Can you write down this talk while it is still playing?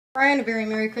Brian, a very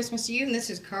Merry Christmas to you, and this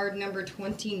is card number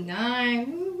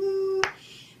 29. Woo-hoo.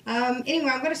 Anyway,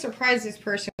 I'm going to surprise this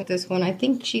person with this one. I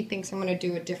think she thinks I'm going to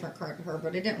do a different card for her,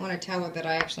 but I didn't want to tell her that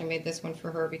I actually made this one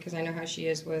for her because I know how she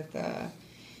is with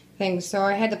things, so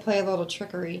I had to play a little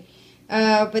trickery.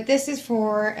 But this is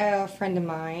for a friend of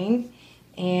mine,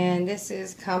 and this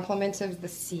is Compliments of the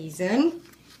Season,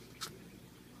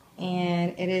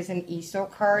 and it is an easel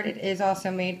card. It is also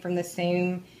made from the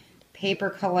same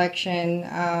paper collection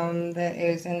that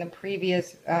is in the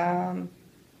previous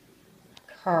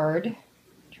card.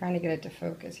 Trying to get it to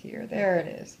focus here. There it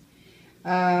is.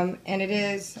 And it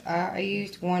is, I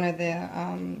used one of the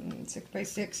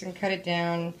 6x6 and cut it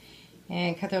down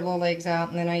and cut their little legs out,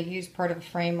 and then I used part of a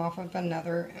frame off of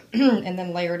another and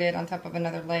then layered it on top of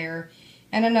another layer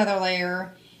and another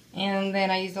layer. And then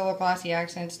I used the little glossy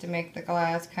accents to make the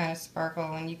glass kind of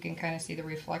sparkle, and you can kind of see the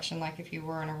reflection like if you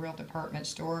were in a real department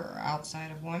store or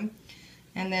outside of one.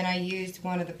 And then I used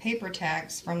one of the paper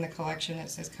tags from the collection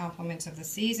that says Compliments of the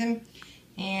Season.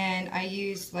 And I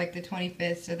used like the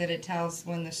 25th so that it tells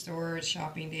when the store is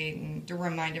shopping date and to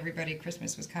remind everybody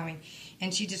Christmas was coming.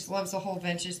 And she just loves the whole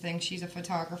Ventures thing. She's a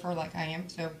photographer like I am,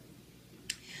 so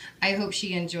I hope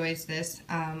she enjoys this.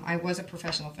 I was a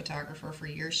professional photographer for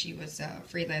years. She was a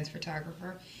freelance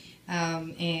photographer.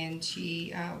 And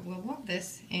she will love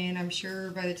this. And I'm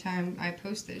sure by the time I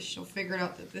post this, she'll figure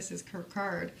out that this is her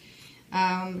card.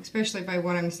 Especially by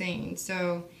what I'm saying.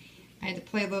 So I had to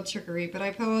play a little trickery, but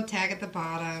I put a little tag at the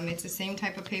bottom. It's the same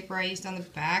type of paper I used on the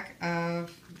back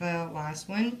of the last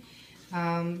one.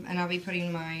 And I'll be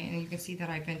putting and you can see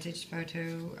that I vintage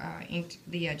photo inked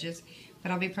the edges,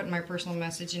 but I'll be putting my personal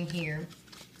message in here.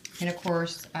 And of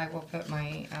course, I will put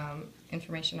my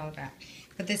information on the back.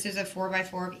 But this is a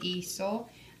 4x4 easel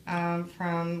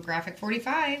from Graphic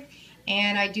 45,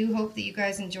 and I do hope that you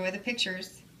guys enjoy the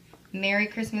pictures. Merry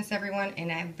Christmas, everyone, and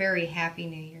a very Happy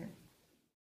New Year.